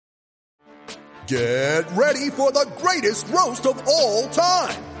Get ready for the greatest roast of all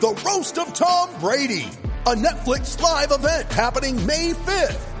time. The Roast of Tom Brady. A Netflix live event happening May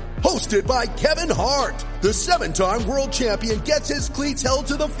 5th. Hosted by Kevin Hart. The 7-time world champion gets his cleats held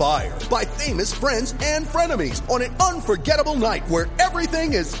to the fire by famous friends and frenemies on an unforgettable night where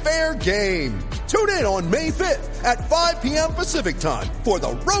everything is fair game. Tune in on May 5th at 5 p.m. Pacific time for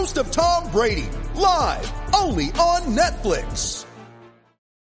the Roast of Tom Brady. Live only on Netflix.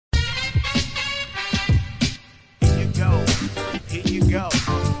 Here you go.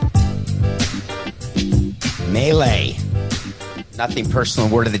 Melee. Nothing personal.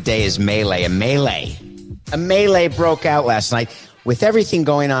 Word of the day is melee. A melee broke out last night. With everything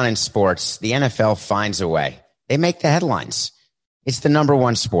going on in sports, the NFL finds a way. They make the headlines. It's the number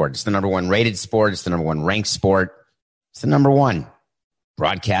one sport. It's the number one rated sport. It's the number one ranked sport. It's the number one.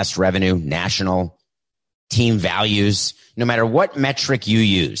 Broadcast revenue, national, team values. No matter what metric you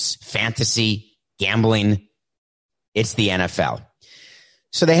use, fantasy, gambling, it's the NFL.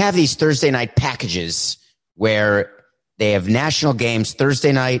 So they have these Thursday night packages where they have national games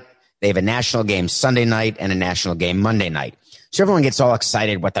Thursday night, they have a national game Sunday night, and a national game Monday night. So everyone gets all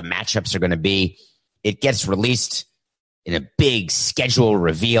excited what the matchups are going to be. It gets released in a big schedule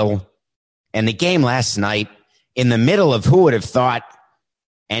reveal. And the game last night, in the middle of who would have thought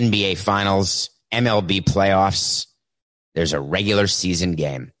NBA Finals, MLB playoffs, there's a regular season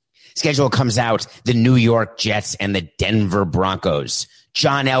game. Schedule comes out, the New York Jets and the Denver Broncos.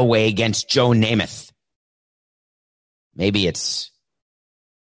 John Elway against Joe Namath. Maybe it's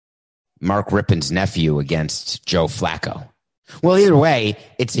Mark Rippon's nephew against Joe Flacco. Well, either way,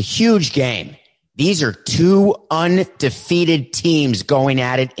 it's a huge game. These are two undefeated teams going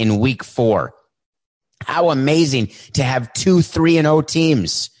at it in week 4. How amazing to have two 3-0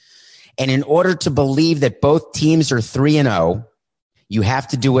 teams. And in order to believe that both teams are 3-0, you have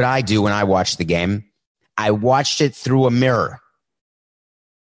to do what I do when I watch the game. I watched it through a mirror.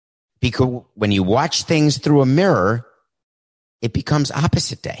 Because when you watch things through a mirror, it becomes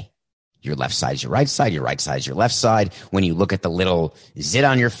opposite day. Your left side is your right side, your right side is your left side. When you look at the little zit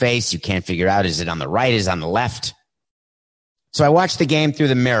on your face, you can't figure out, is it on the right, is it on the left? So I watched the game through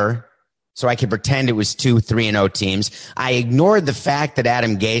the mirror so I could pretend it was two 3-0 teams. I ignored the fact that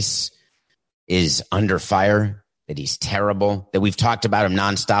Adam Gase is under fire, that he's terrible, that we've talked about him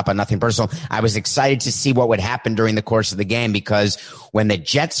nonstop on Nothing Personal. I was excited to see what would happen during the course of the game because when the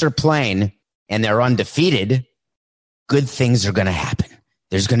Jets are playing and they're undefeated, good things are going to happen.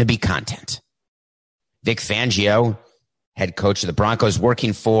 There's going to be content. Vic Fangio, head coach of the Broncos,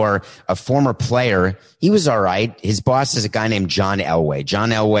 working for a former player. He was all right. His boss is a guy named John Elway. John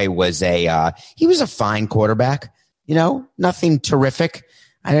Elway was he was a fine quarterback, nothing terrific.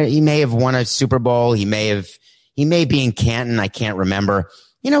 He may have won a Super Bowl. He may be in Canton. I can't remember.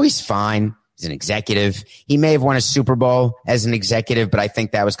 He's fine. He's an executive. He may have won a Super Bowl as an executive, but I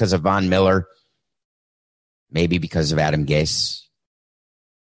think that was because of Von Miller. Maybe because of Adam Gase.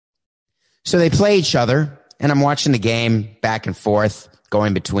 So they play each other, and I'm watching the game back and forth,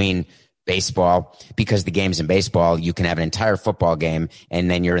 going between baseball. Because the game's in baseball, you can have an entire football game,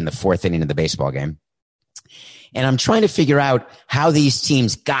 and then you're in the 4th inning of the baseball game. And I'm trying to figure out how these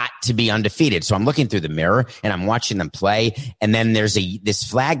teams got to be undefeated. So I'm looking through the mirror, and I'm watching them play, and then there's this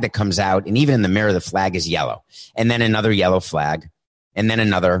flag that comes out, and even in the mirror, the flag is yellow. And then another yellow flag, and then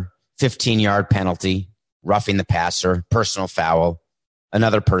another 15-yard penalty, roughing the passer, personal foul,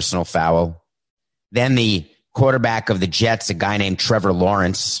 another personal foul. Then the quarterback of the Jets, a guy named Trevor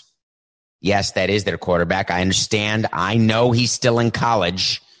Lawrence. Yes, that is their quarterback. I understand. I know he's still in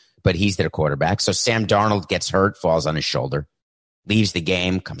college, but he's their quarterback. So Sam Darnold gets hurt, falls on his shoulder, leaves the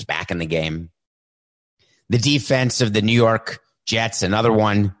game, comes back in the game. The defense of the New York Jets, another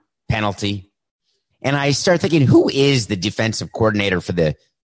one, penalty. And I start thinking, who is the defensive coordinator for the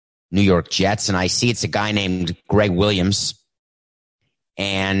New York Jets? And I see it's a guy named Greg Williams.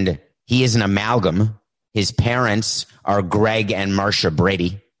 And he is an amalgam. His parents are Greg and Marcia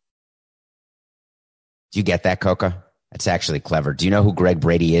Brady. Do you get that, Coca? That's actually clever. Do you know who Greg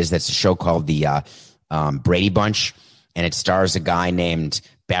Brady is? That's a show called the Brady Bunch, and it stars a guy named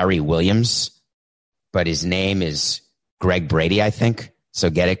Barry Williams, but his name is Greg Brady, I think. So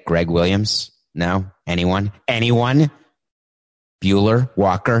get it? Greg Williams? No? Anyone? Bueller?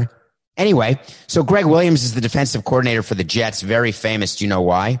 Walker? Anyway, so Greg Williams is the defensive coordinator for the Jets. Very famous. Do you know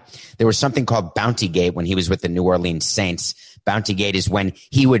why? There was something called Bountygate when he was with the New Orleans Saints. Bountygate is when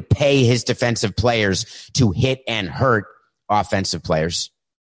he would pay his defensive players to hit and hurt offensive players.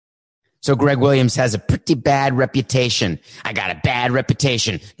 So Greg Williams has a pretty bad reputation. I got a bad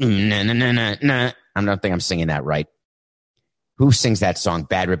reputation. I don't think I'm singing that right. Who sings that song,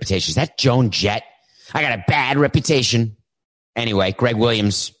 Bad Reputation? Is that Joan Jett? I got a bad reputation. Anyway, Greg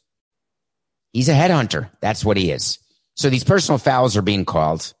Williams, he's a headhunter. That's what he is. So these personal fouls are being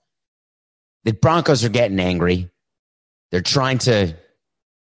called. The Broncos are getting angry. They're trying to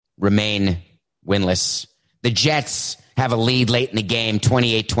remain winless. The Jets have a lead late in the game,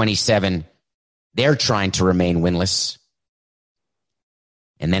 28-27. They're trying to remain winless.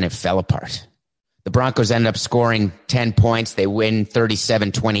 And then it fell apart. The Broncos ended up scoring 10 points. They win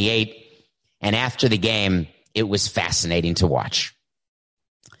 37-28. And after the game, it was fascinating to watch.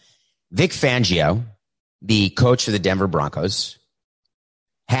 Vic Fangio, the coach of the Denver Broncos,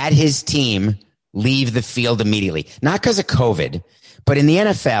 had his team leave the field immediately. Not because of COVID, but in the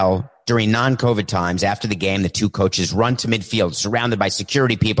NFL, during non-COVID times, after the game, the two coaches run to midfield, surrounded by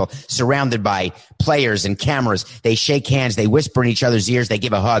security people, surrounded by players and cameras. They shake hands. They whisper in each other's ears. They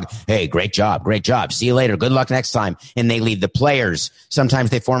give a hug. Hey, great job. Great job. See you later. Good luck next time. And they leave. The players,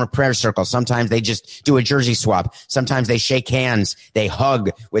 sometimes they form a prayer circle. Sometimes they just do a jersey swap. Sometimes they shake hands. They hug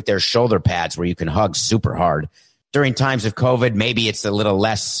with their shoulder pads where you can hug super hard. During times of COVID, maybe it's a little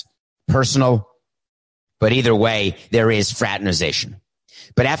less personal, but either way, there is fraternization.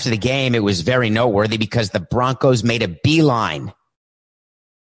 But after the game, it was very noteworthy because the Broncos made a beeline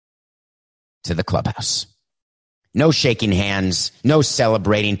to the clubhouse. No shaking hands, no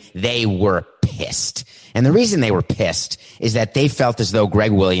celebrating. They were pissed. And the reason they were pissed is that they felt as though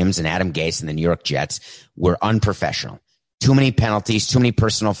Greg Williams and Adam Gase and the New York Jets were unprofessional. Too many penalties, too many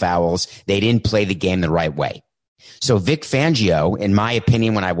personal fouls. They didn't play the game the right way. So Vic Fangio, in my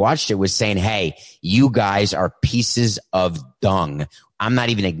opinion, when I watched it, was saying, hey, you guys are pieces of dung. I'm not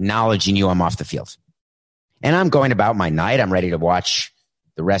even acknowledging you. I'm off the field. And I'm going about my night. I'm ready to watch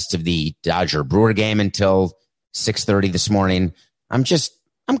the rest of the Dodger-Brewer game until 6:30 this morning. I'm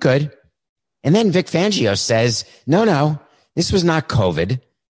good. And then Vic Fangio says, no, this was not COVID.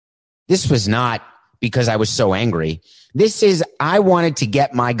 This was not because I was so angry. This is, I wanted to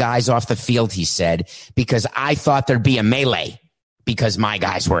get my guys off the field, he said, because I thought there'd be a melee because my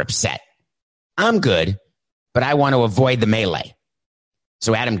guys were upset. I'm good, but I want to avoid the melee.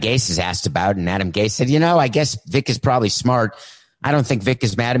 So Adam Gase is asked about it, and Adam Gase said, I guess Vic is probably smart. I don't think Vic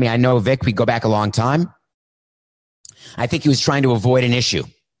is mad at me. I know Vic, we go back a long time. I think he was trying to avoid an issue.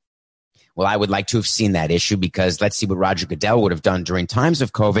 Well, I would like to have seen that issue because let's see what Roger Goodell would have done during times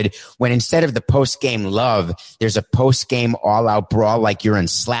of COVID when instead of the post-game love, there's a post-game all-out brawl like you're in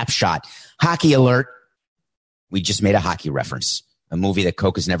Slapshot. Hockey alert. We just made a hockey reference, a movie that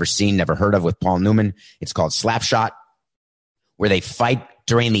Coke has never seen, never heard of with Paul Newman. It's called Slapshot, where they fight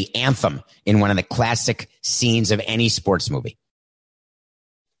during the anthem in one of the classic scenes of any sports movie.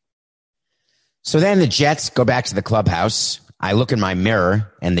 So then the Jets go back to the clubhouse. I look in my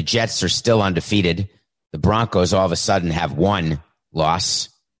mirror, and the Jets are still undefeated. The Broncos all of a sudden have one loss.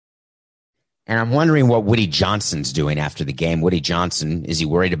 And I'm wondering what Woody Johnson's doing after the game. Woody Johnson, is he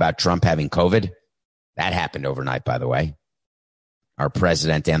worried about Trump having COVID? That happened overnight, by the way. Our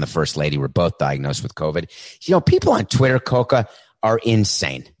president and the first lady were both diagnosed with COVID. People on Twitter, Coca, are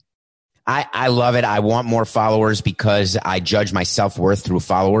insane. I love it. I want more followers because I judge my self-worth through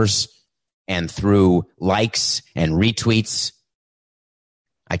followers and through likes and retweets.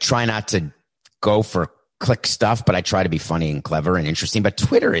 I try not to go for click stuff, but I try to be funny and clever and interesting. But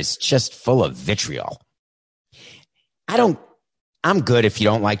Twitter is just full of vitriol. I'm good if you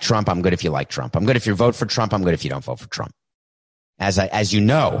don't like Trump. I'm good if you like Trump. I'm good if you vote for Trump. I'm good if you don't vote for Trump. As you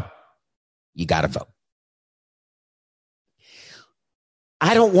know, you got to vote.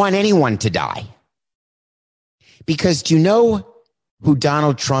 I don't want anyone to die. Because do you know who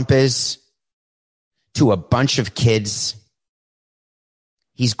Donald Trump is to a bunch of kids?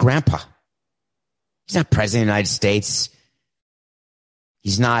 He's grandpa. He's not president of the United States.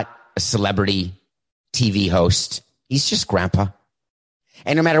 He's not a celebrity TV host. He's just grandpa.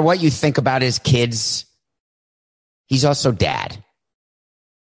 And no matter what you think about his kids, he's also dad.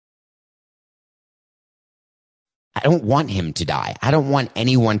 I don't want him to die. I don't want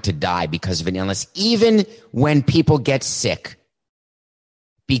anyone to die because of an illness, even when people get sick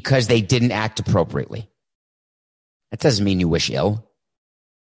because they didn't act appropriately. That doesn't mean you wish ill.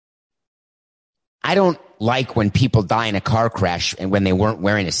 I don't like when people die in a car crash and when they weren't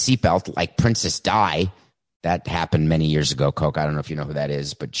wearing a seatbelt, like Princess Di. That happened many years ago, Coke. I don't know if you know who that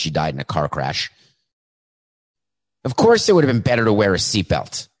is, but she died in a car crash. Of course, it would have been better to wear a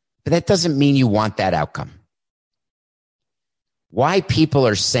seatbelt, but that doesn't mean you want that outcome. Why people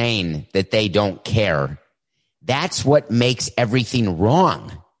are saying that they don't care, that's what makes everything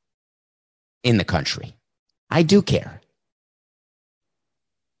wrong in the country. I do care.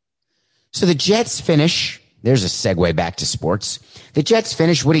 So the Jets finish There's a segue back to sports. The Jets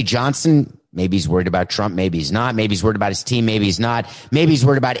finished. Woody Johnson, maybe he's worried about Trump. Maybe he's not. Maybe he's worried about his team. Maybe he's not. Maybe he's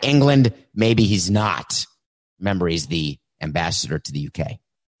worried about England. Maybe he's not. Remember, he's the ambassador to the UK.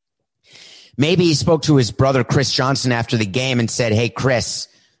 Maybe he spoke to his brother, Chris Johnson, after the game and said, hey, Chris,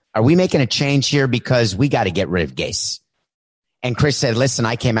 are we making a change here? Because we got to get rid of Gase. And Chris said, listen,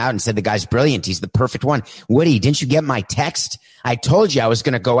 I came out and said the guy's brilliant. He's the perfect one. Woody, didn't you get my text? I told you I was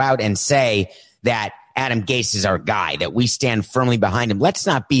going to go out and say that Adam Gase is our guy, that we stand firmly behind him. Let's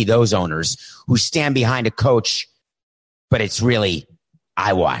not be those owners who stand behind a coach, but it's really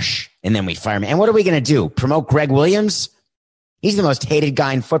eyewash. And then we fire him. And what are we going to do? Promote Greg Williams? He's the most hated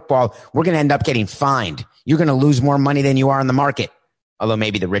guy in football. We're going to end up getting fined. You're going to lose more money than you are in the market. Although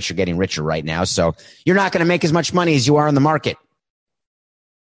maybe the rich are getting richer right now. So you're not going to make as much money as you are in the market.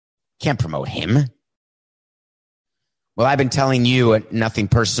 Can't promote him. Well, I've been telling you, nothing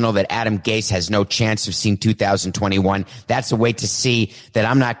personal, that Adam Gase has no chance of seeing 2021. That's a way to see that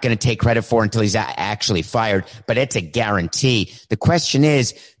I'm not going to take credit for until he's actually fired, but it's a guarantee. The question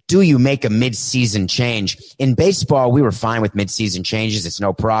is, do you make a mid-season change? In baseball, we were fine with mid-season changes. It's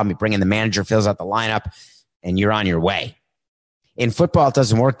no problem. You bring in the manager, fills out the lineup, and you're on your way. In football, it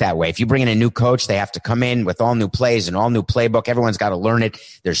doesn't work that way. If you bring in a new coach, they have to come in with all new plays and all new playbook. Everyone's got to learn it.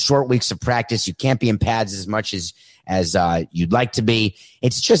 There's short weeks of practice. You can't be in pads as much as you'd like to be.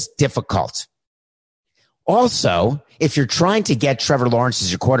 It's just difficult. Also, if you're trying to get Trevor Lawrence as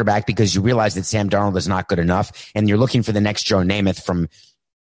your quarterback because you realize that Sam Darnold is not good enough and you're looking for the next Joe Namath from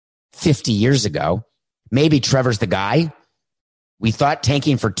 50 years ago, maybe Trevor's the guy. We thought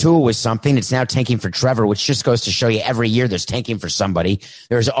tanking for Tua was something. It's now tanking for Trevor, which just goes to show you every year there's tanking for somebody.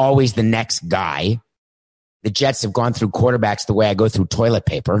 There's always the next guy. The Jets have gone through quarterbacks the way I go through toilet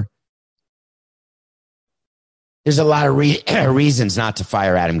paper. There's a lot of reasons not to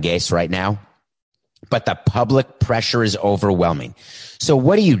fire Adam Gase right now, but the public pressure is overwhelming. So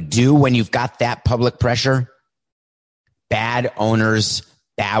what do you do when you've got that public pressure? Bad owners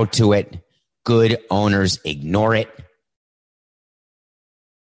bow to it. Good owners ignore it.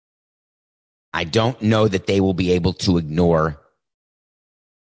 I don't know that they will be able to ignore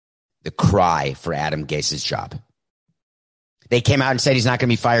the cry for Adam Gase's job. They came out and said he's not going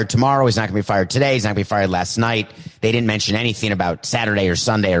to be fired tomorrow. He's not going to be fired today. He's not going to be fired last night. They didn't mention anything about Saturday or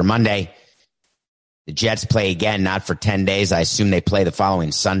Sunday or Monday. The Jets play again, not for 10 days. I assume they play the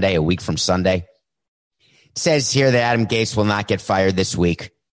following Sunday, a week from Sunday. It says here that Adam Gase will not get fired this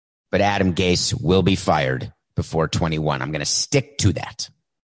week, but Adam Gase will be fired before 21. I'm going to stick to that.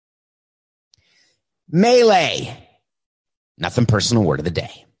 Melee. Nothing personal, word of the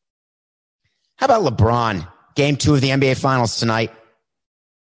day. How about LeBron? Game 2 of the NBA Finals tonight.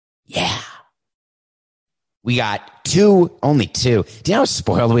 Yeah. We got only two. Do you know how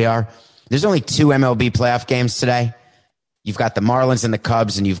spoiled we are? There's only 2 MLB playoff games today. You've got the Marlins and the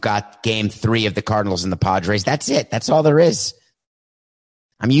Cubs, and you've got game 3 of the Cardinals and the Padres. That's it. That's all there is.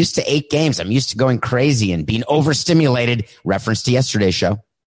 I'm used to 8 games. I'm used to going crazy and being overstimulated. Reference to yesterday's show.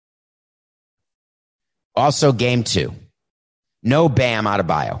 Also, game 2. No Bam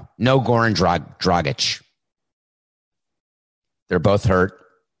Adebayo. No Goran Dragic. They're both hurt.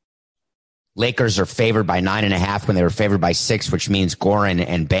 Lakers are favored by 9.5 when they were favored by 6, which means Goran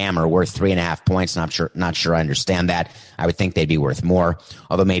and Bam are worth 3.5 points. Not sure I understand that. I would think they'd be worth more.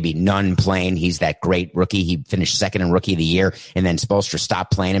 Although maybe Nunn playing. He's that great rookie. He finished second in Rookie of the Year, and then Spoelstra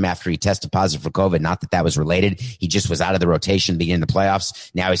stopped playing him after he tested positive for COVID. Not that was related. He just was out of the rotation beginning of the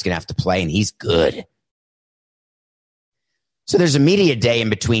playoffs. Now he's going to have to play, and he's good. So there's a media day in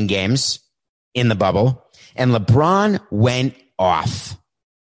between games in the bubble, and LeBron went off.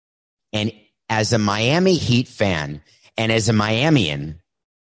 And as a Miami Heat fan and as a Miamian,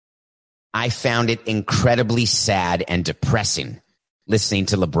 I found it incredibly sad and depressing listening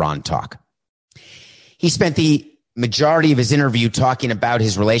to LeBron talk. He spent the majority of his interview talking about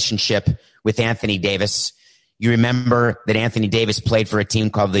his relationship with Anthony Davis. You remember that Anthony Davis played for a team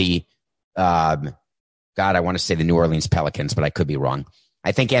called the, I want to say the New Orleans Pelicans, but I could be wrong.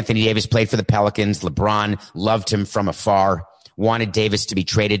 I think Anthony Davis played for the Pelicans. LeBron loved him from afar, wanted Davis to be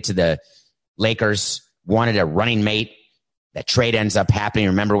traded to the Lakers, wanted a running mate. That trade ends up happening.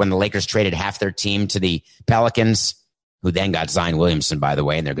 Remember when the Lakers traded half their team to the Pelicans, who then got Zion Williamson, by the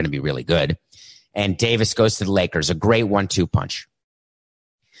way, and they're going to be really good. And Davis goes to the Lakers, a great 1-2 punch.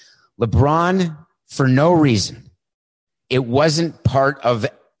 LeBron, for no reason, it wasn't part of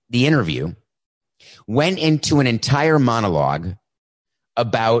the interview, went into an entire monologue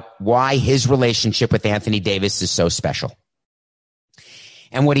about why his relationship with Anthony Davis is so special.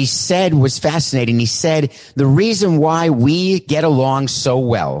 And what he said was fascinating. He said, the reason why we get along so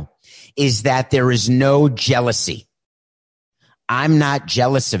well is that there is no jealousy. I'm not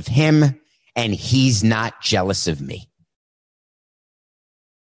jealous of him, and he's not jealous of me.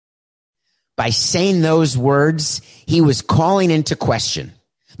 By saying those words, he was calling into question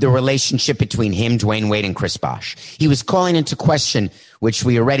the relationship between him, Dwayne Wade, and Chris Bosh. He was calling into question, which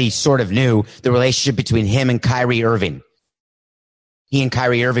we already sort of knew, the relationship between him and Kyrie Irving. He and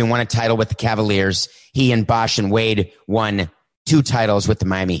Kyrie Irving won a title with the Cavaliers. He and Bosh and Wade won 2 titles with the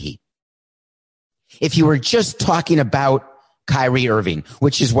Miami Heat. If you were just talking about Kyrie Irving,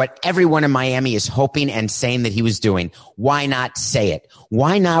 which is what everyone in Miami is hoping and saying that he was doing, why not say it?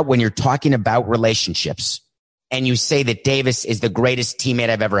 Why not, when you're talking about relationships and you say that Davis is the greatest teammate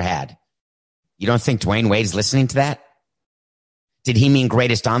I've ever had? You don't think Dwayne Wade's listening to that? Did he mean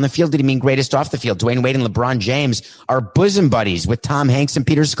greatest on the field? Did he mean greatest off the field? Dwayne Wade and LeBron James are bosom buddies with Tom Hanks and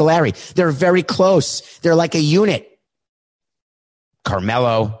Peter Scolari. They're very close. They're like a unit.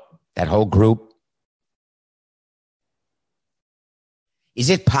 Carmelo, that whole group. Is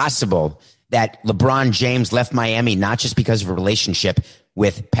it possible that LeBron James left Miami not just because of a relationship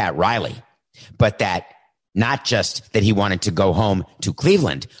with Pat Riley, but that not just that he wanted to go home to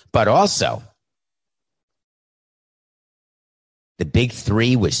Cleveland, but also the big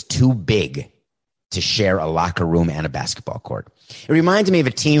three was too big to share a locker room and a basketball court? It reminds me of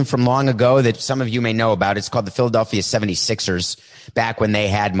a team from long ago that some of you may know about. It's called the Philadelphia 76ers, back when they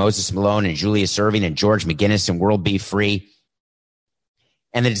had Moses Malone and Julius Erving and George McGinnis and World B. Free.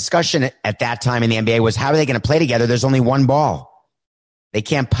 And the discussion at that time in the NBA was, how are they going to play together? There's only one ball. They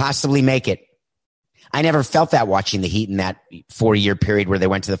can't possibly make it. I never felt that watching the Heat in that 4-year period where they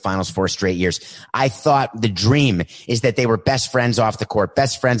went to the finals 4 straight years. I thought the dream is that they were best friends off the court,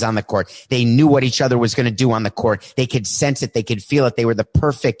 best friends on the court. They knew what each other was going to do on the court. They could sense it. They could feel it. They were the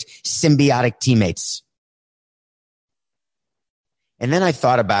perfect symbiotic teammates. And then I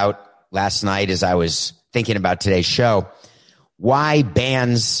thought about last night as I was thinking about today's show, why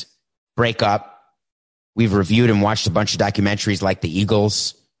bands break up. We've reviewed and watched a bunch of documentaries like The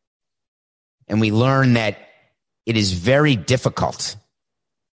Eagles, and we learn that it is very difficult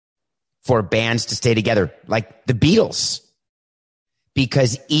for bands to stay together, like the Beatles,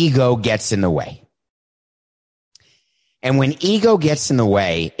 because ego gets in the way. And when ego gets in the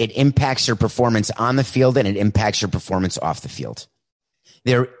way, it impacts your performance on the field and it impacts your performance off the field.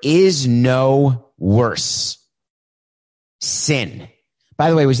 There is no worse sin. By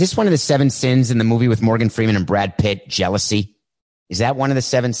the way, was this one of the 7 sins in the movie with Morgan Freeman and Brad Pitt, jealousy? Is that one of the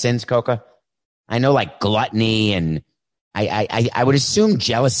 7 sins, Coca? I know, like gluttony, and I would assume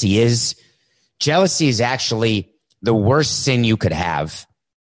jealousy is. Jealousy is actually the worst sin you could have.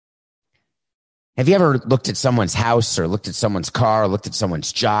 Have you ever looked at someone's house or looked at someone's car, or looked at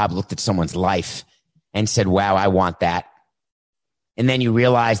someone's job, looked at someone's life and said, wow, I want that? And then you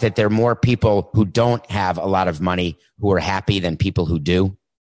realize that there are more people who don't have a lot of money who are happy than people who do.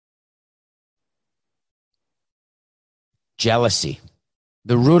 Jealousy,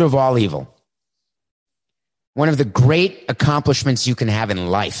 the root of all evil. One of the great accomplishments you can have in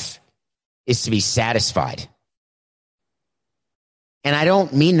life is to be satisfied. And I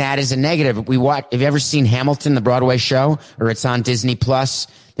don't mean that as a negative. Have you ever seen Hamilton, the Broadway show? Or it's on Disney Plus.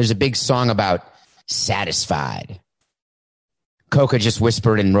 There's a big song about satisfied. Coca just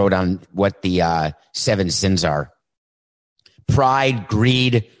whispered and wrote on what the 7 sins are. Pride,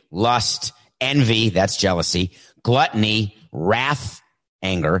 greed, lust, envy, that's jealousy, gluttony, wrath,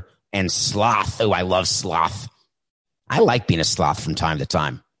 anger, and sloth. Oh, I love sloth. I like being a sloth from time to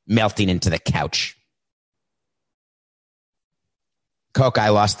time, melting into the couch. Coca, I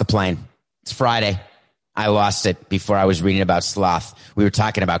lost the plane. It's Friday. I lost it before I was reading about sloth. We were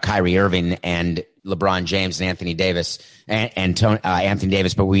talking about Kyrie Irving and LeBron James and Anthony Davis Anthony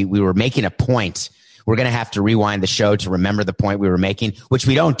Davis, but we were making a point. We're going to have to rewind the show to remember the point we were making, which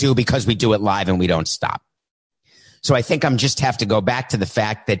we don't do because we do it live and we don't stop. So I think I'm just have to go back to the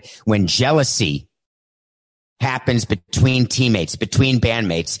fact that when jealousy happens between teammates, between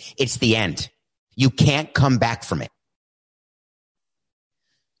bandmates, it's the end. You can't come back from it.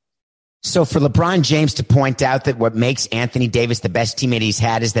 So for LeBron James to point out that what makes Anthony Davis the best teammate he's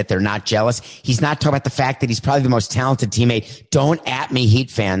had is that they're not jealous, he's not talking about the fact that he's probably the most talented teammate. Don't at me,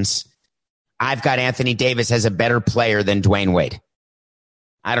 Heat fans. I've got Anthony Davis as a better player than Dwayne Wade.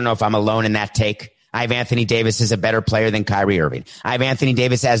 I don't know if I'm alone in that take. I have Anthony Davis as a better player than Kyrie Irving. I have Anthony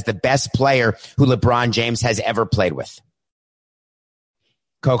Davis as the best player who LeBron James has ever played with.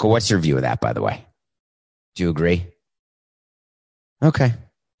 Coco, what's your view of that, by the way? Do you agree? Okay.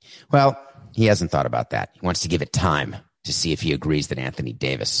 Well, he hasn't thought about that. He wants to give it time to see if he agrees that Anthony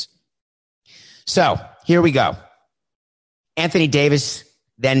Davis. So here we go. Anthony Davis,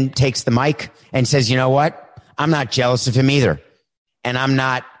 then takes the mic and says, you know what? I'm not jealous of him either. And I'm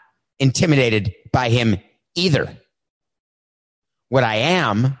not intimidated by him either. What I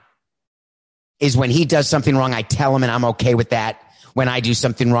am is when he does something wrong, I tell him and I'm okay with that. When I do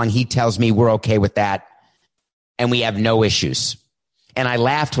something wrong, he tells me we're okay with that. And we have no issues. And I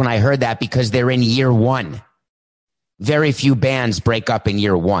laughed when I heard that because they're in year one. Very few bands break up in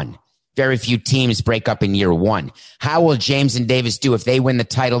year one. Very few teams break up in year one. How will James and Davis do if they win the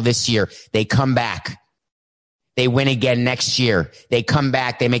title this year? They come back. They win again next year. They come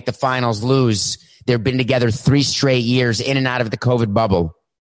back. They make the finals, lose. They've been together 3 straight years in and out of the COVID bubble.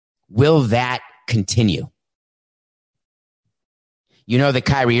 Will that continue? You know that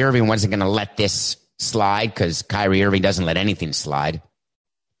Kyrie Irving wasn't going to let this slide because Kyrie Irving doesn't let anything slide.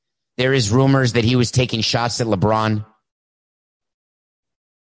 There is rumors that he was taking shots at LeBron.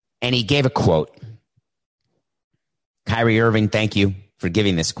 And he gave a quote. Kyrie Irving, thank you for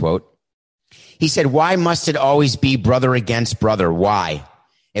giving this quote. He said, why must it always be brother against brother? Why?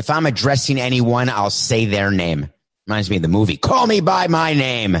 If I'm addressing anyone, I'll say their name. Reminds me of the movie Call Me By My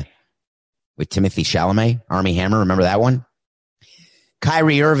Name with Timothy Chalamet, Armie Hammer. Remember that one?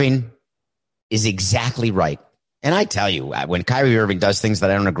 Kyrie Irving is exactly right. And I tell you, when Kyrie Irving does things that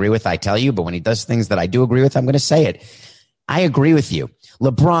I don't agree with, I tell you. But when he does things that I do agree with, I'm going to say it. I agree with you.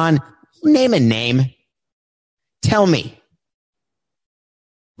 LeBron, name a name. Tell me.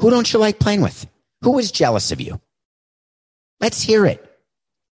 Who don't you like playing with? Who is jealous of you? Let's hear it.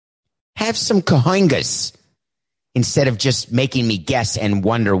 Have some cojones instead of just making me guess and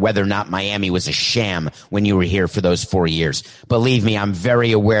wonder whether or not Miami was a sham when you were here for those 4 years. Believe me, I'm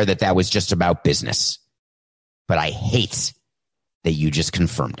very aware that that was just about business. But I hate that you just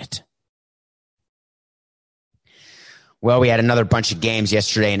confirmed it. Well, we had another bunch of games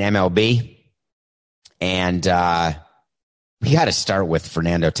yesterday in MLB. And we got to start with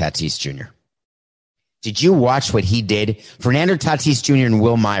Fernando Tatis Jr. Did you watch what he did? Fernando Tatis Jr. and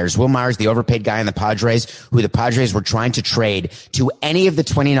Will Myers. Will Myers, the overpaid guy in the Padres, who the Padres were trying to trade to any of the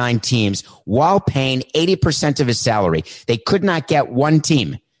 29 teams while paying 80% of his salary. They could not get one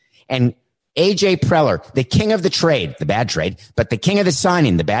team. And A.J. Preller, the king of the trade, the bad trade, but the king of the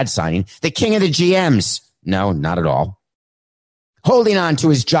signing, the bad signing, the king of the GMs. No, not at all. Holding on to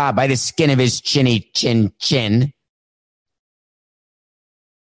his job by the skin of his chinny chin.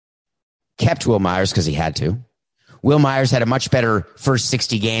 Kept Will Myers because he had to. Will Myers had a much better first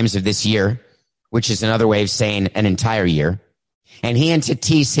 60 games of this year, which is another way of saying an entire year. And he and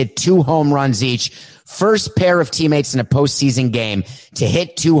Tatis hit 2 home runs each. First pair of teammates in a postseason game to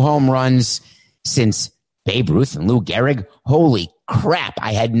hit 2 home runs since Babe Ruth and Lou Gehrig. Holy crap.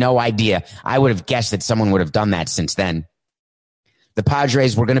 I had no idea. I would have guessed that someone would have done that since then. The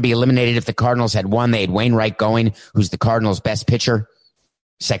Padres were going to be eliminated if the Cardinals had won. They had Wainwright going, who's the Cardinals' best pitcher.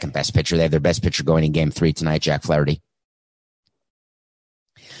 Second best pitcher. They have their best pitcher going in game 3 tonight, Jack Flaherty.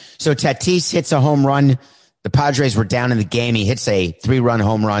 So Tatis hits a home run. The Padres were down in the game. He hits a 3-run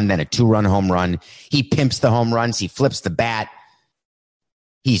home run, then a 2-run home run. He pimps the home runs. He flips the bat.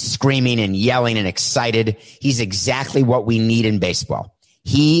 He's screaming and yelling and excited. He's exactly what we need in baseball.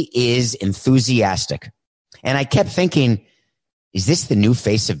 He is enthusiastic. And I kept thinking, is this the new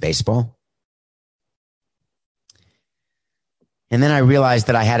face of baseball? And then I realized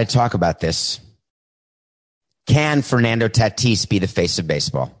that I had to talk about this. Can Fernando Tatis be the face of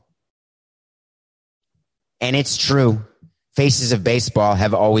baseball? And it's true. Faces of baseball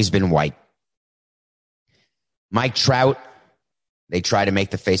have always been white. Mike Trout, they try to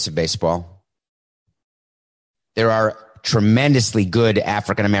make the face of baseball. There are tremendously good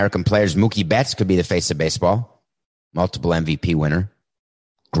African-American players. Mookie Betts could be the face of baseball. Multiple MVP winner.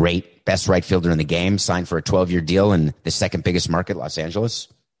 Great. Best right fielder in the game. Signed for a 12-year deal in the second biggest market, Los Angeles.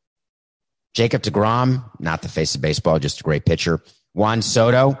 Jacob deGrom, not the face of baseball, just a great pitcher. Juan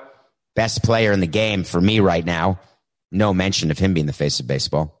Soto, best player in the game for me right now. No mention of him being the face of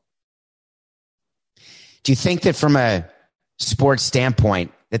baseball. Do you think that from a sports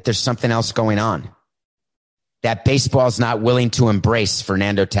standpoint that there's something else going on? That baseball is not willing to embrace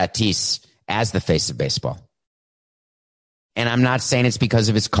Fernando Tatis as the face of baseball? And I'm not saying it's because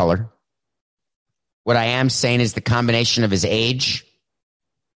of his color. What I am saying is the combination of his age,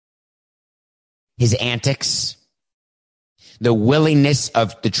 his antics, the willingness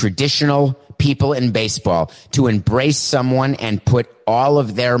of the traditional people in baseball to embrace someone and put all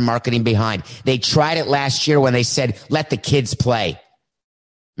of their marketing behind. They tried it last year when they said, let the kids play.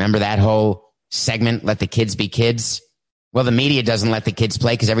 Remember that whole segment, let the kids be kids? Well, the media doesn't let the kids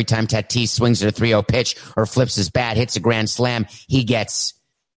play because every time Tatis swings at a 3-0 pitch or flips his bat, hits a grand slam, he gets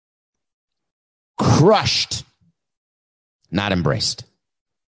crushed, not embraced.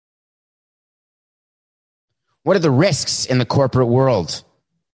 What are the risks in the corporate world?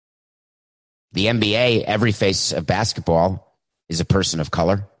 The NBA, every face of basketball is a person of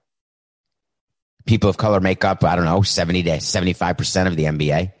color. People of color make up, 70 to 75% of the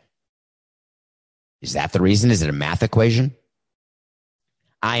NBA. Is that the reason? Is it a math equation?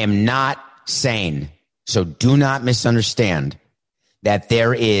 I am not saying, so do not misunderstand, that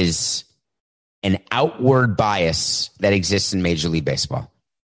there is an outward bias that exists in Major League Baseball.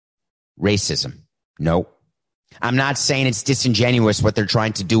 Racism. No. I'm not saying it's disingenuous what they're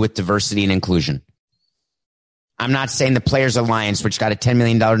trying to do with diversity and inclusion. I'm not saying the Players Alliance, which got a $10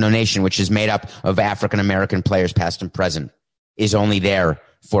 million donation, which is made up of African-American players past and present, is only there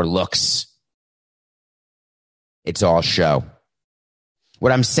for looks. It's all show.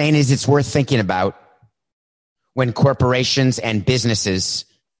 What I'm saying is it's worth thinking about when corporations and businesses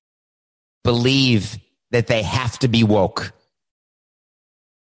believe that they have to be woke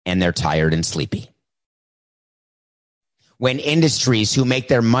and they're tired and sleepy. When industries who make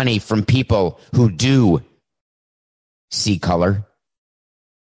their money from people who do see color.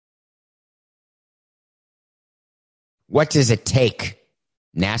 What does it take?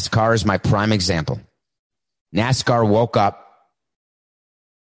 NASCAR is my prime example. NASCAR woke up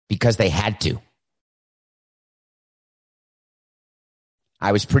because they had to.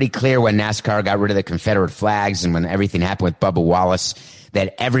 I was pretty clear when NASCAR got rid of the Confederate flags and when everything happened with Bubba Wallace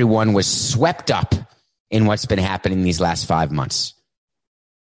that everyone was swept up in what's been happening these last 5 months,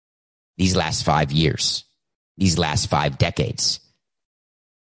 these last 5 years, these last 5 decades,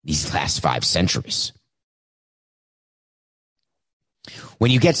 these last 5 centuries. When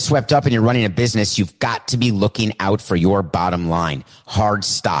you get swept up and you're running a business, you've got to be looking out for your bottom line. Hard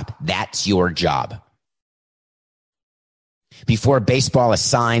stop. That's your job. Before baseball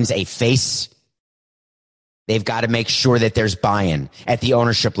assigns a face, they've got to make sure that there's buy-in at the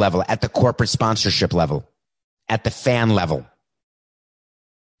ownership level, at the corporate sponsorship level, at the fan level,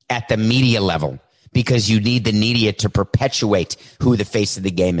 at the media level, because you need the media to perpetuate who the face of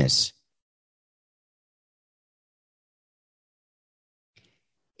the game is.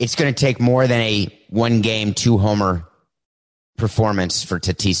 It's going to take more than a 1-game, 2-homer performance for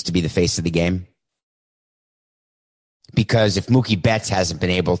Tatis to be the face of the game. Because if Mookie Betts hasn't been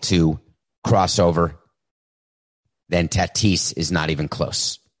able to cross over, then Tatis is not even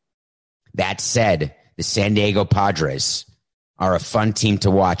close. That said, the San Diego Padres are a fun team to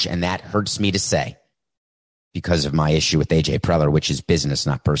watch, and that hurts me to say because of my issue with AJ Preller, which is business,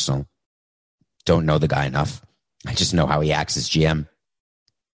 not personal. Don't know the guy enough. I just know how he acts as GM.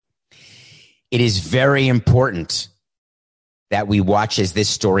 It is very important that we watch as this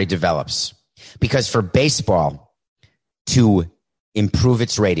story develops, because for baseball to improve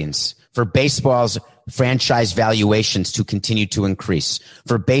its ratings, for baseball's franchise valuations to continue to increase,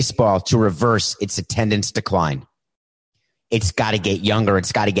 for baseball to reverse its attendance decline, it's got to get younger.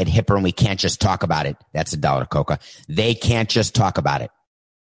 It's got to get hipper, and we can't just talk about it. That's $1 Coca. They can't just talk about it.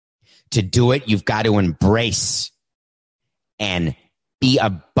 To do it, you've got to embrace and be a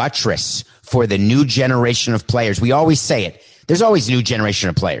buttress for the new generation of players. We always say it. There's always a new generation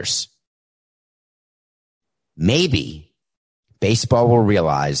of players. Maybe baseball will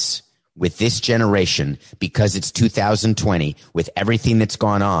realize with this generation, because it's 2020, with everything that's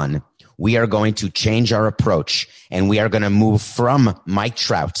gone on, we are going to change our approach, and we are going to move from Mike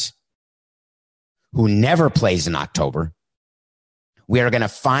Trout, who never plays in October. We are going to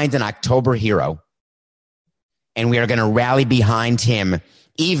find an October hero, and we are going to rally behind him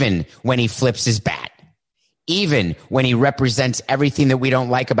even when he flips his bat, even when he represents everything that we don't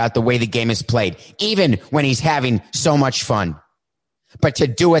like about the way the game is played, even when he's having so much fun. But to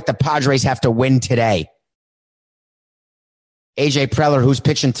do it, the Padres have to win today. AJ Preller, who's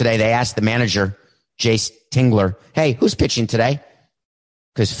pitching today? They asked the manager, Jace Tingler, hey, who's pitching today?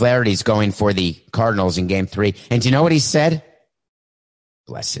 Because Flaherty's going for the Cardinals in Game 3. And do you know what he said?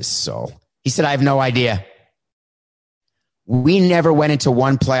 Bless his soul. He said, I have no idea. We never went into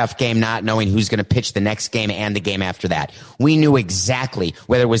one playoff game not knowing who's going to pitch the next game and the game after that. We knew exactly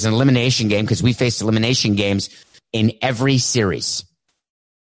whether it was an elimination game, because we faced elimination games in every series.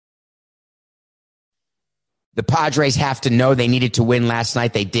 The Padres have to know they needed to win last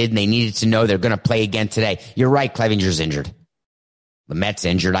night. They did, and they needed to know they're going to play again today. You're right, Clevinger's injured. Lamette's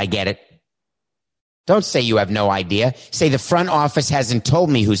injured. I get it. Don't say you have no idea. Say the front office hasn't told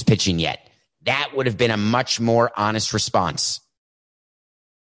me who's pitching yet. That would have been a much more honest response.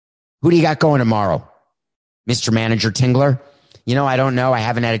 Who do you got going tomorrow? Mr. Manager Tingler? You know, I don't know. I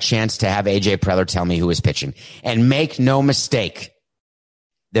haven't had a chance to have AJ Preller tell me who is pitching. And make no mistake,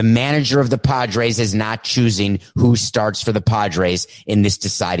 the manager of the Padres is not choosing who starts for the Padres in this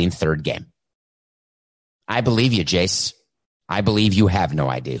deciding third game. I believe you, Jace. I believe you have no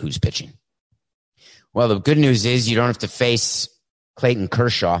idea who's pitching. Well, the good news is you don't have to face Clayton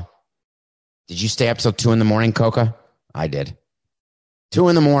Kershaw. Did you stay up till 2 a.m, Coca? I did. 2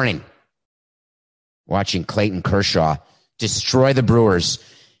 a.m. watching Clayton Kershaw destroy the Brewers.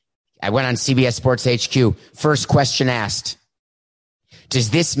 I went on CBS Sports HQ. First question asked, does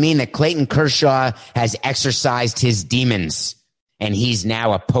this mean that Clayton Kershaw has exercised his demons and he's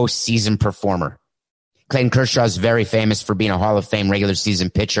now a postseason performer? Clayton Kershaw is very famous for being a Hall of Fame regular season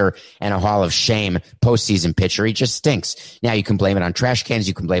pitcher and a Hall of Shame postseason pitcher. He just stinks. Now you can blame it on trash cans.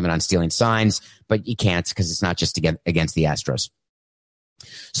 You can blame it on stealing signs, but you can't because it's not just against the Astros.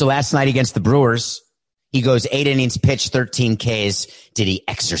 So last night against the Brewers, he goes 8 innings pitched, 13 Ks. Did he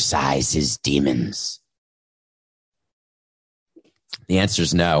exercise his demons? The answer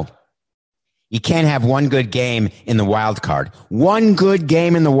is no. You can't have one good game in the wild card. One good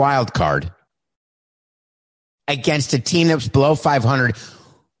game in the wild card against a team that was below 500,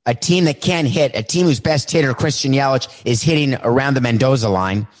 a team that can't hit, a team whose best hitter, Christian Yelich, is hitting around the Mendoza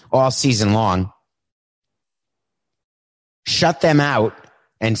line all season long. Shut them out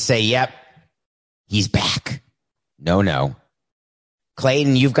and say, yep, he's back. No.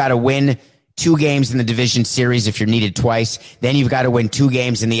 Clayton, you've got to win 2 games in the division series if you're needed twice. Then you've got to win 2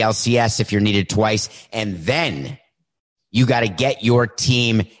 games in the LCS if you're needed twice. And then you got to get your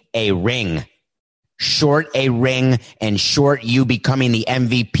team a ring. Short a ring and short you becoming the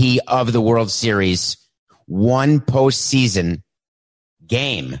MVP of the World Series. One postseason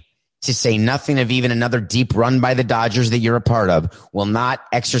game, to say nothing of even another deep run by the Dodgers that you're a part of, will not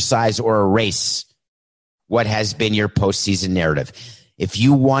exercise or erase what has been your postseason narrative. If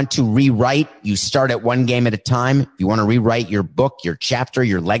you want to rewrite, you start at 1 game at a time. If you want to rewrite your book, your chapter,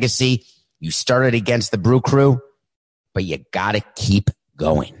 your legacy, you start it against the Brew Crew, but you got to keep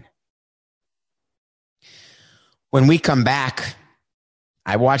going. When we come back,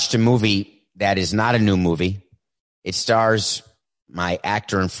 I watched a movie that is not a new movie. It stars my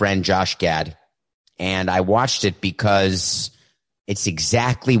actor and friend Josh Gad, and I watched it because it's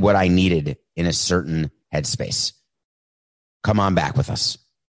exactly what I needed in a certain headspace. Come on back with us.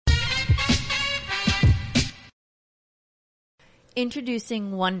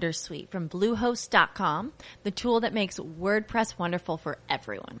 Introducing Wondersuite from Bluehost.com, the tool that makes WordPress wonderful for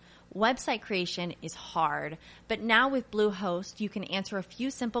everyone. Website creation is hard, but now with Bluehost, you can answer a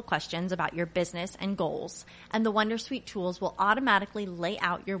few simple questions about your business and goals, and the Wondersuite tools will automatically lay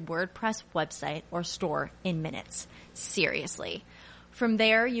out your WordPress website or store in minutes. Seriously. From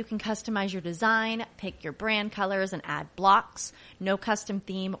there, you can customize your design, pick your brand colors, and add blocks. No custom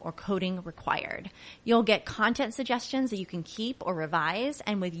theme or coding required. You'll get content suggestions that you can keep or revise,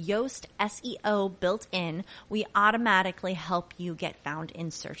 and with Yoast SEO built in, we automatically help you get found in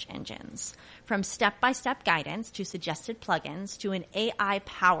search engines. From step-by-step guidance to suggested plugins to an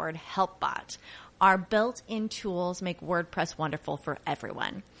AI-powered help bot, our built-in tools make WordPress wonderful for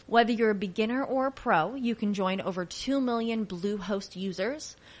everyone. Whether you're a beginner or a pro, you can join over 2 million Bluehost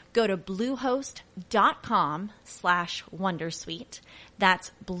users. Go to bluehost.com/wondersuite.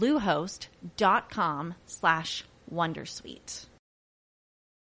 That's bluehost.com/wondersuite.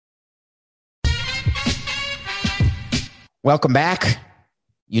 Welcome back.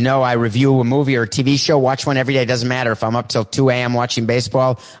 You know, I review a movie or a TV show, watch one every day. Doesn't matter if I'm up till 2 a.m. watching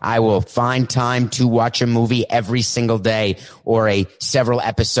baseball. I will find time to watch a movie every single day or several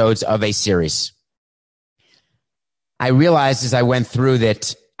episodes of a series. I realized as I went through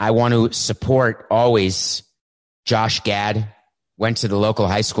that I want to support always Josh Gad. Went to the local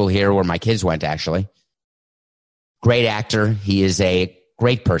high school here where my kids went, actually. Great actor. He is a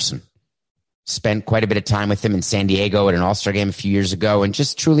great person. Spent quite a bit of time with him in San Diego at an All-Star game a few years ago and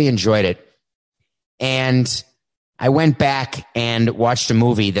just truly enjoyed it. And I went back and watched a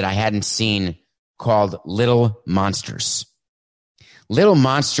movie that I hadn't seen called Little Monsters. Little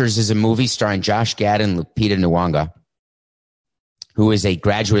Monsters is a movie starring Josh Gad and Lupita Nyong'o, who is a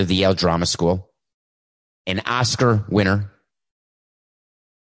graduate of the Yale Drama School, an Oscar winner.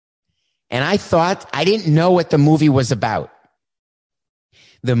 And I didn't know what the movie was about.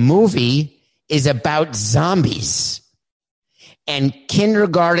 The movie is about zombies and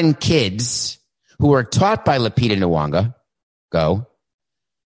kindergarten kids who are taught by Lupita Nyong'o,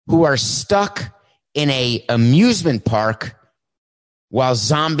 who are stuck in a amusement park while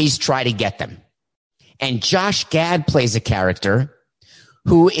zombies try to get them. And Josh Gad plays a character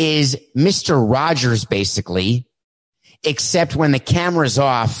who is Mr. Rogers, basically, except when the camera's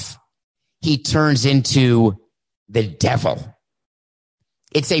off, he turns into the devil.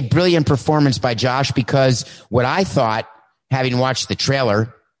 It's a brilliant performance by Josh because what I thought, having watched the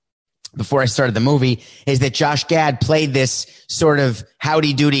trailer, before I started the movie, is that Josh Gad played this sort of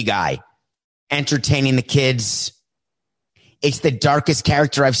howdy-doody guy, entertaining the kids. It's the darkest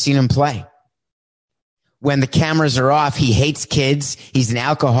character I've seen him play. When the cameras are off, he hates kids. He's an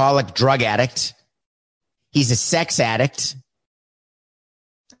alcoholic drug addict. He's a sex addict.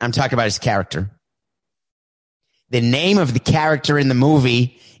 I'm talking about his character. The name of the character in the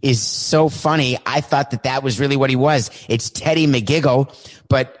movie is so funny. I thought that was really what he was. It's Teddy McGiggle,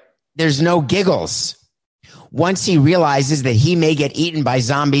 but there's no giggles. Once he realizes that he may get eaten by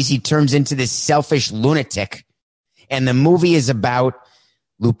zombies, he turns into this selfish lunatic. And the movie is about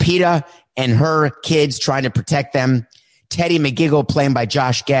Lupita and her kids trying to protect them. Teddy McGiggle, played by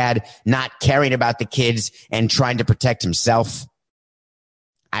Josh Gad, not caring about the kids and trying to protect himself.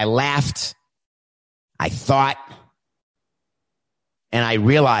 I laughed. I thought. And I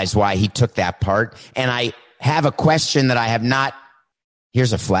realized why he took that part. And I have a question that I have not,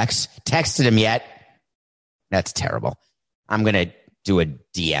 here's a flex, texted him yet. That's terrible. I'm going to do a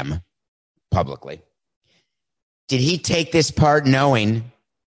DM publicly. Did he take this part knowing,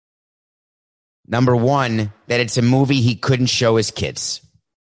 number one, that it's a movie he couldn't show his kids?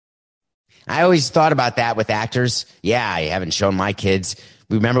 I always thought about that with actors. Yeah, I haven't shown my kids.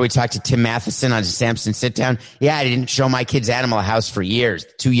 Remember we talked to Tim Matheson on Samson Sit Down? Yeah, I didn't show my kids Animal House for years.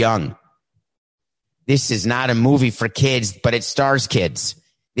 Too young. This is not a movie for kids, but it stars kids.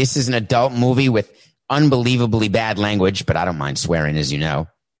 This is an adult movie with unbelievably bad language, but I don't mind swearing, as you know.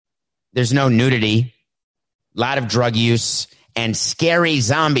 There's no nudity, a lot of drug use, and scary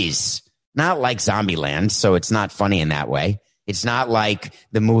zombies. Not like Zombieland, so it's not funny in that way. It's not like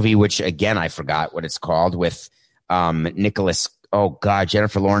the movie, which, again, I forgot what it's called, with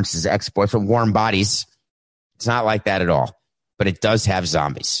Jennifer Lawrence's ex-boyfriend, Warm Bodies. It's not like that at all, but it does have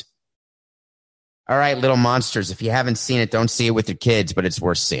zombies. All right, Little Monsters. If you haven't seen it, don't see it with your kids, but it's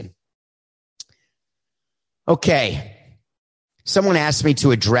worth seeing. Okay. Someone asked me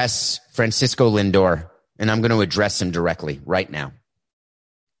to address Francisco Lindor, and I'm going to address him directly right now.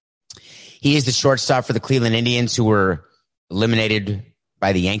 He is the shortstop for the Cleveland Indians, who were eliminated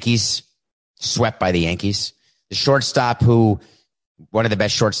by the Yankees, swept by the Yankees. The shortstop who, one of the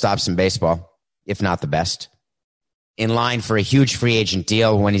best shortstops in baseball, if not the best, in line for a huge free agent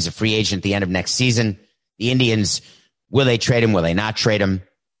deal when he's a free agent at the end of next season. The Indians, will they trade him? Will they not trade him?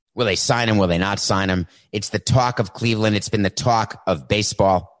 Will they sign him? Will they not sign him? It's the talk of Cleveland. It's been the talk of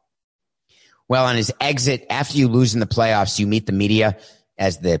baseball. Well, on his exit, after you lose in the playoffs, you meet the media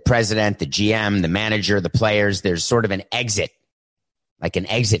as the president, the GM, the manager, the players. There's sort of an exit, like an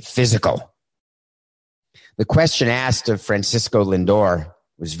exit physical. The question asked of Francisco Lindor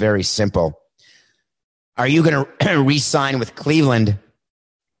was very simple. Are you going to re-sign with Cleveland?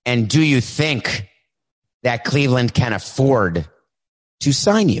 And do you think that Cleveland can afford to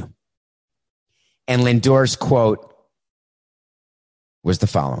sign you? And Lindor's quote was the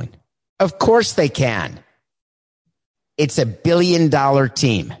following. Of course they can. It's $1 billion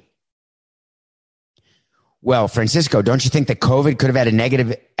team. Well, Francisco, don't you think that COVID could have had a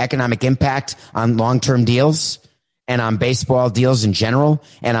negative economic impact on long-term deals and on baseball deals in general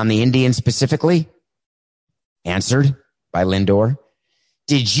and on the Indians specifically? Answered by Lindor.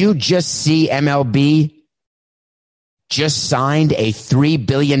 Did you just see MLB just signed a $3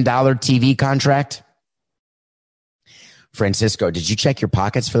 billion TV contract? Francisco, did you check your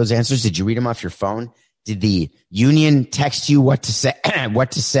pockets for those answers? Did you read them off your phone? Did the union text you what to say?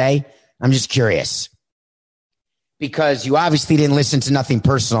 What to say? I'm just curious. Because you obviously didn't listen to Nothing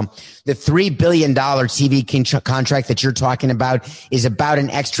Personal. The $3 billion TV contract that you're talking about is about an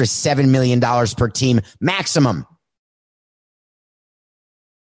extra $7 million per team maximum.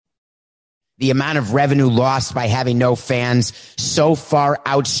 The amount of revenue lost by having no fans so far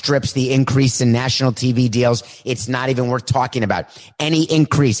outstrips the increase in national TV deals. It's not even worth talking about. Any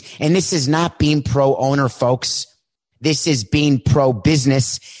increase. And this is not being pro-owner, folks. This is being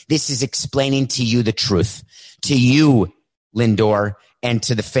pro-business. This is explaining to you the truth. To you, Lindor, and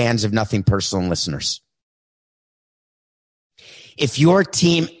to the fans of Nothing Personal listeners. If your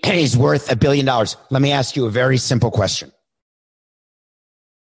team is worth $1 billion, let me ask you a very simple question.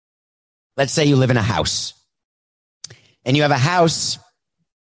 Let's say you live in a house and you have a house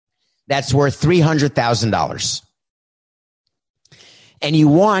that's worth $300,000 and you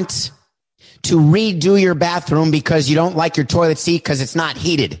want to redo your bathroom because you don't like your toilet seat because it's not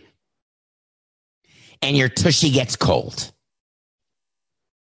heated and your tushy gets cold.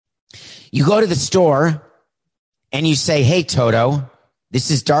 You go to the store and you say, hey, Toto,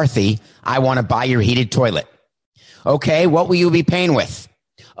 this is Dorothy. I want to buy your heated toilet. Okay, what will you be paying with?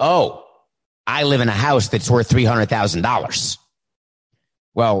 Oh, I live in a house that's worth $300,000.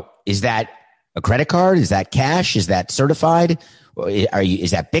 Well, is that a credit card? Is that cash? Is that certified?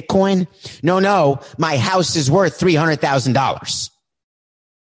 Is that Bitcoin? No. My house is worth $300,000.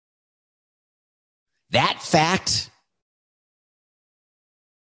 That fact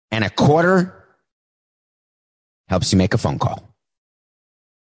and a quarter helps you make a phone call.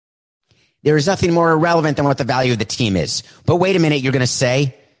 There is nothing more irrelevant than what the value of the team is. But wait a minute, you're going to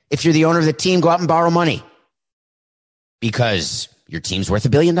say, if you're the owner of the team, go out and borrow money because your team's worth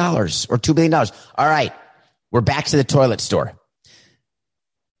 $1 billion or $2 billion. All right, we're back to the toilet store.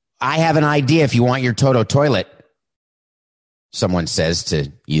 I have an idea if you want your Toto toilet, someone says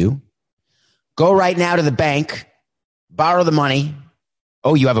to you. Go right now to the bank, borrow the money.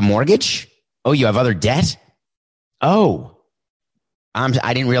 Oh, you have a mortgage? Oh, you have other debt? Oh,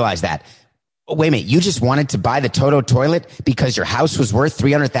 I didn't realize that. Oh, wait a minute. You just wanted to buy the Toto toilet because your house was worth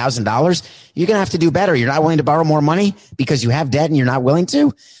 $300,000? You're going to have to do better. You're not willing to borrow more money because you have debt and you're not willing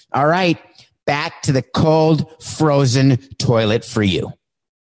to? All right. Back to the cold, frozen toilet for you.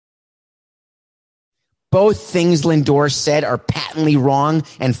 Both things Lindor said are patently wrong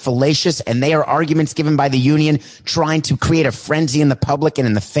and fallacious, and they are arguments given by the union trying to create a frenzy in the public and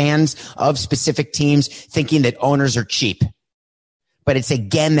in the fans of specific teams, thinking that owners are cheap. But it's,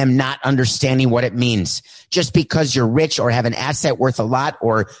 again, them not understanding what it means. Just because you're rich or have an asset worth a lot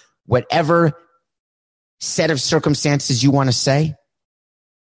or whatever set of circumstances you want to say,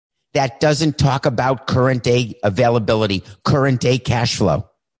 that doesn't talk about current day availability, current day cash flow.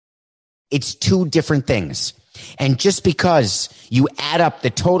 It's two different things. And just because you add up the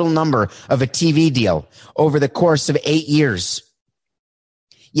total number of a TV deal over the course of 8 years,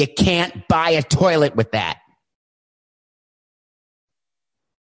 you can't buy a toilet with that.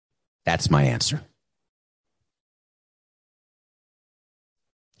 That's my answer.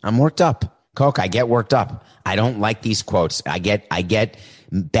 I'm worked up. Coke, I get worked up. I don't like these quotes. I get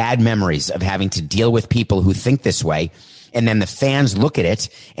bad memories of having to deal with people who think this way. And then the fans look at it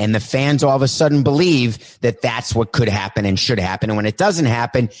and the fans all of a sudden believe that that's what could happen and should happen. And when it doesn't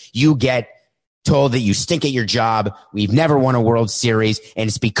happen, you get told that you stink at your job. We've never won a World Series. And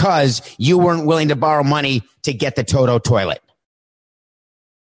it's because you weren't willing to borrow money to get the Toto toilet.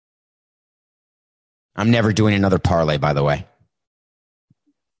 I'm never doing another parlay, by the way.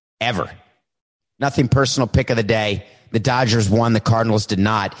 Ever. Nothing personal. Pick of the day. The Dodgers won. The Cardinals did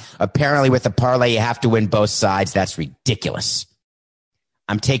not. Apparently, with the parlay, you have to win both sides. That's ridiculous.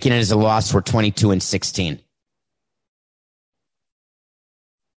 I'm taking it as a loss. We're 22-16.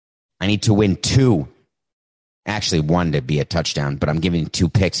 I need to win 2. Actually, 1 to be a touchdown, but I'm giving 2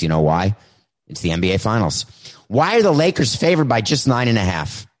 picks. You know why? It's the NBA Finals. Why are the Lakers favored by just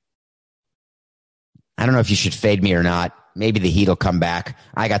 9.5? I don't know if you should fade me or not. Maybe the Heat will come back.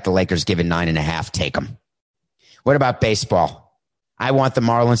 I got the Lakers giving 9.5. Take them. What about baseball? I want the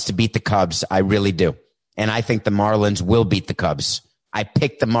Marlins to beat the Cubs. I really do. And I think the Marlins will beat the Cubs. I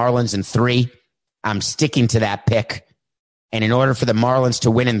picked the Marlins in 3. I'm sticking to that pick. And in order for the Marlins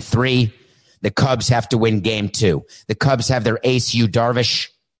to win in 3, the Cubs have to win game 2. The Cubs have their ace, Yu Darvish.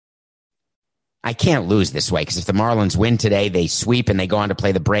 I can't lose this way because if the Marlins win today, they sweep and they go on to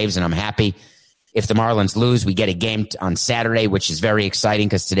play the Braves, and I'm happy. If the Marlins lose, we get a game on Saturday, which is very exciting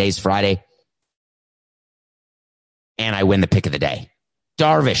because today's Friday. And I win the pick of the day.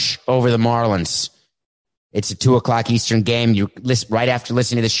 Darvish over the Marlins. It's a 2:00 Eastern game. You listen, right after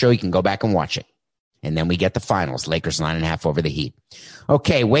listening to the show, you can go back and watch it. And then we get the finals. Lakers 9.5 over the Heat.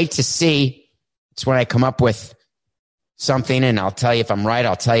 Okay, wait to see. It's when I come up with something, and I'll tell you if I'm right.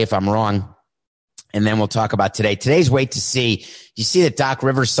 I'll tell you if I'm wrong. And then we'll talk about today. Today's wait to see. You see that Doc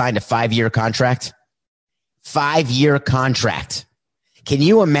Rivers signed a 5-year contract? 5-year contract. Can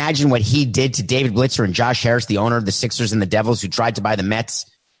you imagine what he did to David Blitzer and Josh Harris, the owner of the Sixers and the Devils, who tried to buy the Mets?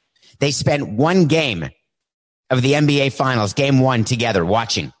 They spent one game of the NBA Finals, game 1, together,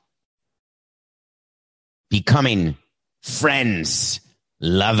 watching. Becoming friends,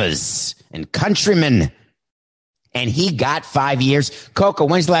 lovers, and countrymen. And he got 5 years. Coco,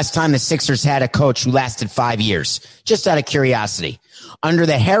 when's the last time the Sixers had a coach who lasted 5 years? Just out of curiosity. Under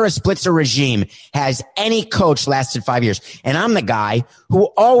the Harris Blitzer regime, has any coach lasted 5 years? And I'm the guy who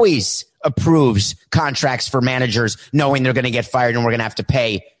always approves contracts for managers knowing they're going to get fired and we're going to have to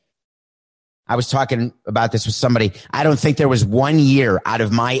pay. I was talking about this with somebody. I don't think there was 1 year out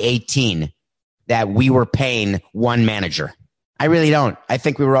of my 18 that we were paying one manager. I really don't. I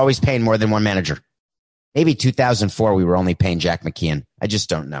think we were always paying more than one manager. Maybe 2004, we were only paying Jack McKeon. I just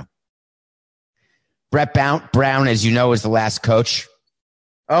don't know. Brett Brown, as you know, is the last coach.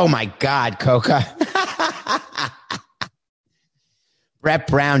 Oh, my God, Coca. Brett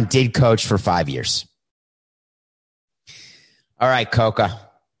Brown did coach for 5 years. All right, Coca.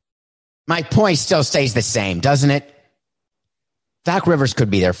 My point still stays the same, doesn't it? Doc Rivers could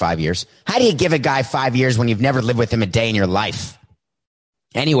be there 5 years. How do you give a guy 5 years when you've never lived with him a day in your life?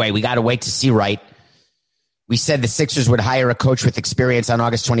 Anyway, we got to wait to see, right? We said the Sixers would hire a coach with experience on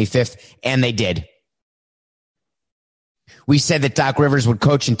August 25th, and they did. We said that Doc Rivers would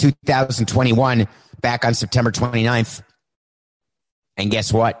coach in 2021 back on September 29th. And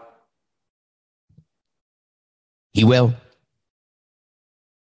guess what? He will.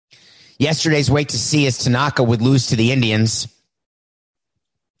 Yesterday's wait to see is Tanaka would lose to the Indians.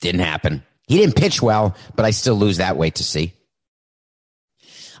 Didn't happen. He didn't pitch well, but I still lose that wait to see.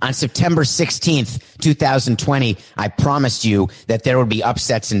 On September 16th, 2020, I promised you that there would be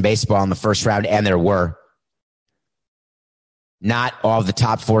upsets in baseball in the first round, and there were. Not all of the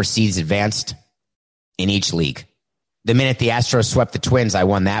top 4 seeds advanced in each league. The minute the Astros swept the Twins, I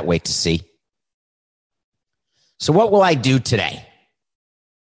won that wait to see. So what will I do today?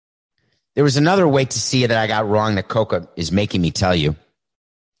 There was another wait to see that I got wrong that Coca is making me tell you.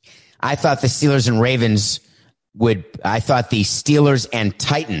 I thought the Steelers and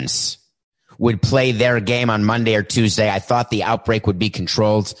Titans would play their game on Monday or Tuesday. I thought the outbreak would be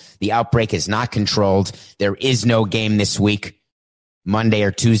controlled. The outbreak is not controlled. There is no game this week, Monday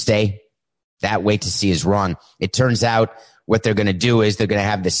or Tuesday. That wait to see is wrong. It turns out what they're going to do is they're going to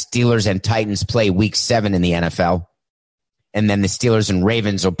have the Steelers and Titans play week 7 in the NFL. And then the Steelers and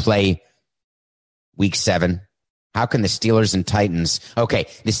Ravens will play week 7. How can the Steelers and Titans? Okay,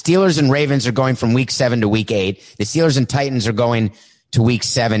 the Steelers and Ravens are going from week 7 to week 8. The Steelers and Titans are going to week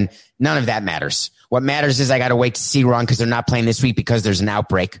 7. None of that matters. What matters is I got to wait to see wrong because they're not playing this week because there's an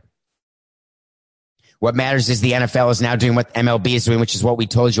outbreak. What matters is the NFL is now doing what MLB is doing, which is what we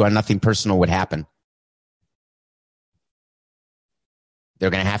told you on Nothing Personal would happen.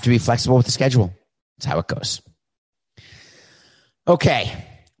 They're going to have to be flexible with the schedule. That's how it goes. Okay,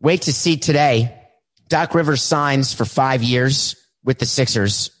 wait to see today. Doc Rivers signs for 5 years with the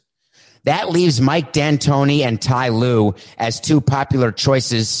Sixers. That leaves Mike D'Antoni and Ty Lue as 2 popular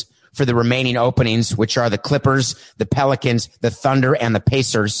choices for the remaining openings, which are the Clippers, the Pelicans, the Thunder, and the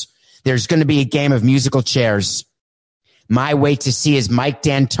Pacers. There's going to be a game of musical chairs. My wait to see is Mike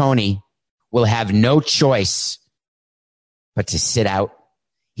D'Antoni will have no choice but to sit out.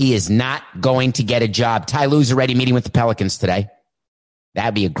 He is not going to get a job. Ty Lue's already meeting with the Pelicans today.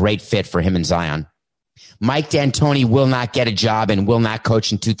 That'd be a great fit for him and Zion. Mike D'Antoni will not get a job and will not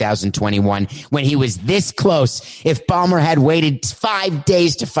coach in 2021 when he was this close. If Ballmer had waited 5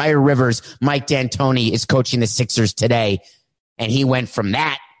 days to fire Rivers, Mike D'Antoni is coaching the Sixers today. And he went from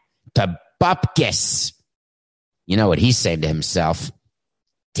that to Bupkis. You know what he's saying to himself?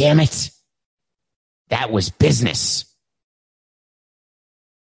 Damn it. That was business.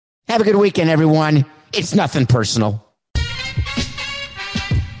 Have a good weekend, everyone. It's nothing personal.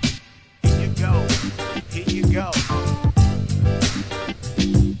 Here you go.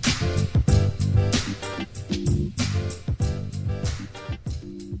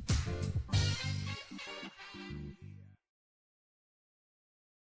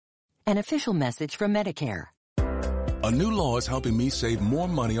 An official message from Medicare. A new law is helping me save more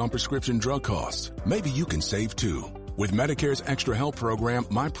money on prescription drug costs. Maybe you can save too. With Medicare's Extra Help program,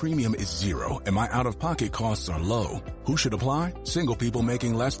 my premium is $0 and my out-of-pocket costs are low. Who should apply? Single people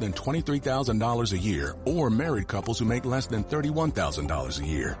making less than $23,000 a year or married couples who make less than $31,000 a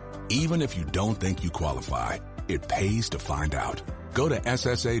year. Even if you don't think you qualify, it pays to find out. Go to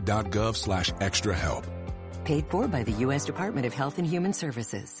ssa.gov/extrahelp. Paid for by the U.S. Department of Health and Human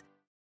Services.